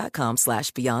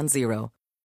toyota.com/beyondzero.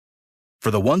 For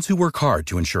the ones who work hard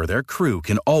to ensure their crew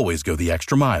can always go the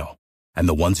extra mile, and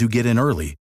the ones who get in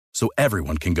early so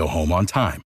everyone can go home on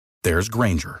time, there's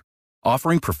Grainger,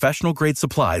 offering professional-grade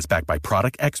supplies backed by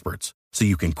product experts so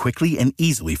you can quickly and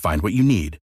easily find what you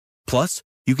need. Plus,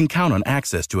 you can count on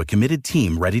access to a committed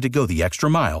team ready to go the extra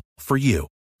mile for you.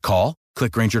 Call,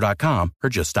 click Grainger.com,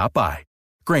 or just stop by.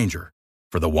 Grainger,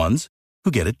 for the ones who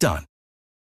get it done.